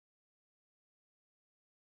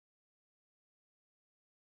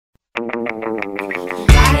Riding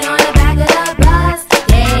on the back of the bus,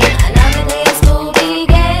 yeah, another day of school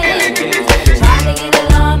began. Trying to get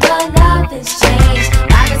along, but nothing's changed.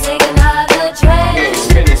 I can take another train.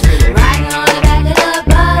 Riding on the back of the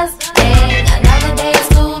bus, yeah, another day of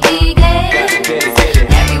school began.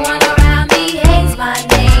 Everyone around me hates my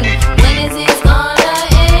name. When is this gonna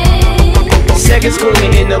end? Second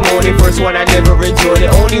schooling in the morning, first one I never enjoyed it.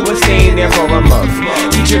 Only was staying there for a month.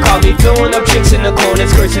 Teacher called me filling up chicks in the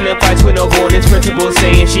corners, cursing and fights with no warnings. Principal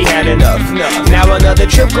saying she had enough. Now another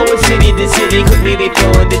trip going city to city. Quickly they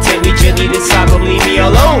throwing the tent, me gently to stop them, leave me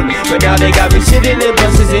alone. But now they got me sitting in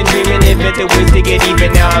buses and dreaming, inventing ways to get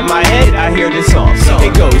even. Now in my head I hear this song.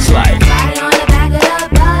 It goes like, Riding on the back of the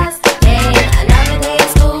bus, yeah, another day of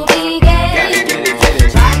school began.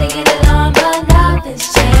 Trying to get along, but nothing's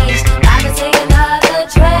changed. I can take another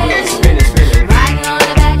train. Riding on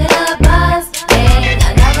the back of the bus, yeah,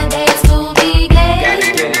 another day of school began.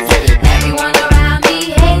 Everyone around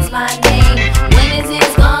me hates my name. When is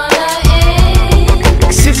this gonna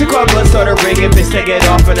end? 6 o'clock bus started ringing, pissed to get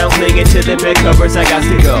off and I'm clinging to the bed covers, I got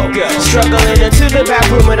to go. Struggling into the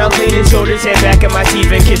bathroom and I'm cleaning shoulders, head back in my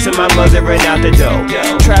teeth and kissing my mother and out the door.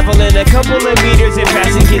 Traveling a couple of meters and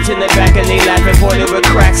passing kids in the back and they laughing, pointing with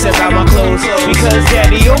cracks about my clothes. Because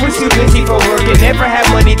daddy always too busy for work and never had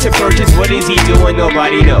money to purchase. What is he doing?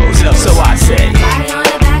 Nobody knows. So I said, Riding on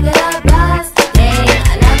the back of the bus,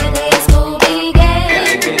 yeah, another day of school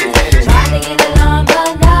began. Trying to get along,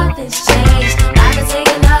 but nothing's changed. I can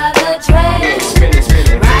take another train.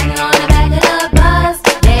 Riding on the back of the bus,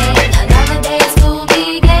 yeah, another day of school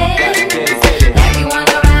began. Everyone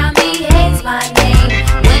around me hates my name.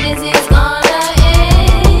 When is this gonna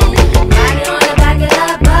end? Riding on the back of the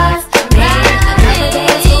bus, yeah, another day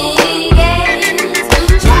of school began.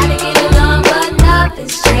 Trying to get along, but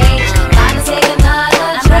nothing's changed. I can take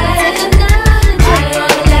another train. Riding on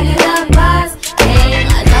the back of the bus,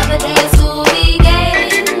 yeah, another day of school began.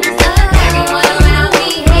 Everyone around me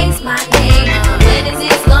hates my name. When is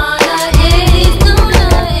this gonna end?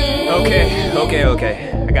 Okay.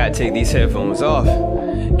 I gotta take these headphones off.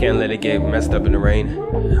 Can't let it get messed up in the rain.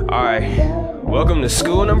 Alright, welcome to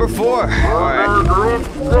school number 4. Alright,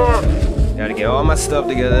 gotta get all my stuff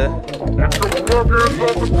together.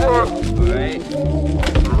 Alright.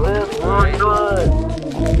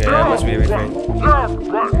 Yeah, that must be everything.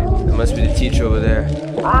 That must be the teacher over there.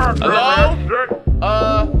 Hello?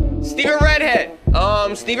 Steven Redhead.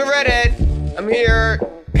 Steven Redhead. I'm here,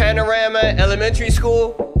 Panorama Elementary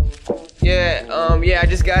School. Yeah, I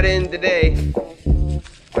just got in today.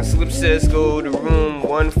 My slip says go to room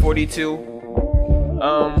 142.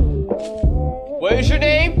 What is your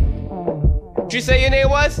name? Did you say your name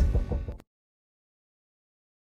was?